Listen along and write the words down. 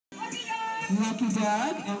Lucky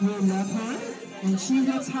Dog, and we love her. And she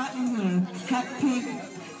looks hot in her hot pink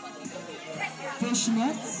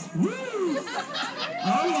fishnets. Woo!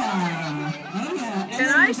 Oh yeah! Oh yeah! And Can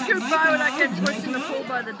then I we got scoot by when I Michael, get pushed in the Michael. pool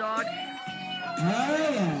by the dog? Oh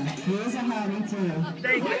yeah! Here's a hottie too.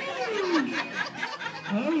 Thank you.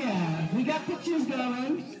 Oh yeah! We got pictures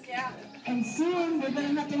going. Yeah. And soon we're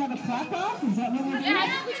gonna have a clap off. Is that what we're doing?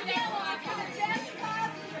 Yeah.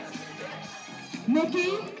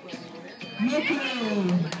 Mickey,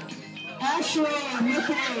 Ashley,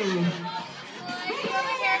 Mickey.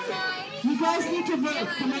 You guys need to vote.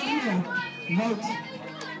 Come on here. Vote.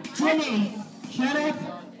 Jimmy, shut up.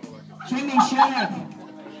 Jimmy, shut up.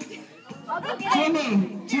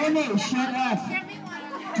 Jimmy, shut up.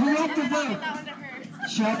 You have to vote.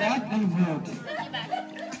 Shut up and vote.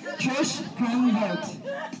 Trish, come vote.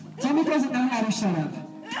 Jimmy doesn't know how to shut up.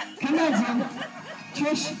 Come on, Jim.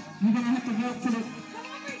 Trish, you're going to have to vote for the...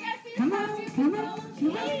 Come on.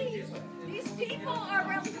 These people are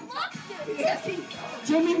reluctant.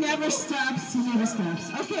 Jimmy never stops. He never stops.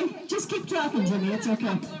 Okay, just keep talking, Jimmy. It's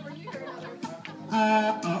okay.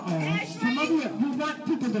 Uh-oh. Come over here. We want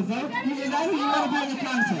people to vote. You want to be in the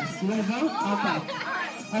contest? You want to vote? Okay.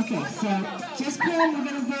 Okay, so just come. We're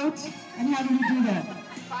going to vote. And how do we do that?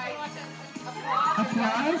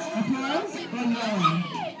 Applause, or no?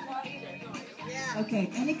 Okay,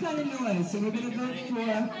 any kind of noise. So we're going to vote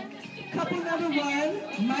for couple number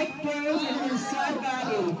 1, Mike Burrows and his side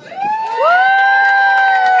body.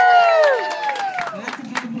 That's a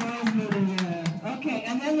good boys movie, yeah. Okay,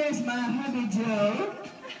 and then there's my hubby Joe.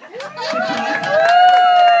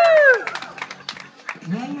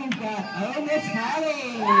 Then we've got Miss Holly.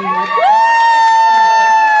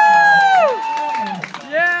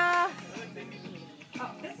 Yeah.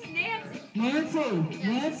 Oh, this is Nancy.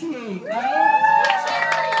 Nancy.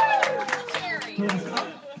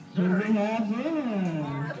 Who we have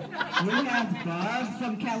here? We have Bob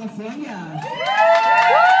from California.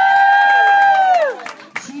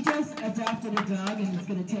 She just adopted a dog and is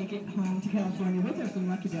going to take it home to California with her from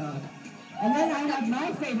Lucky Dog. And then I have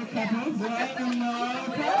my favorite couple, Brian and Laura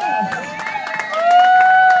Pellis.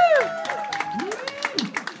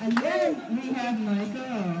 And then we have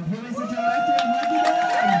Michael, who is the director of Lucky Dog.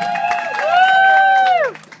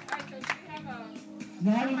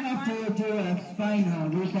 Now we have to do a final.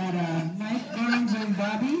 We've got Mike Burns and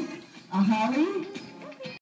Bobby, a Holly,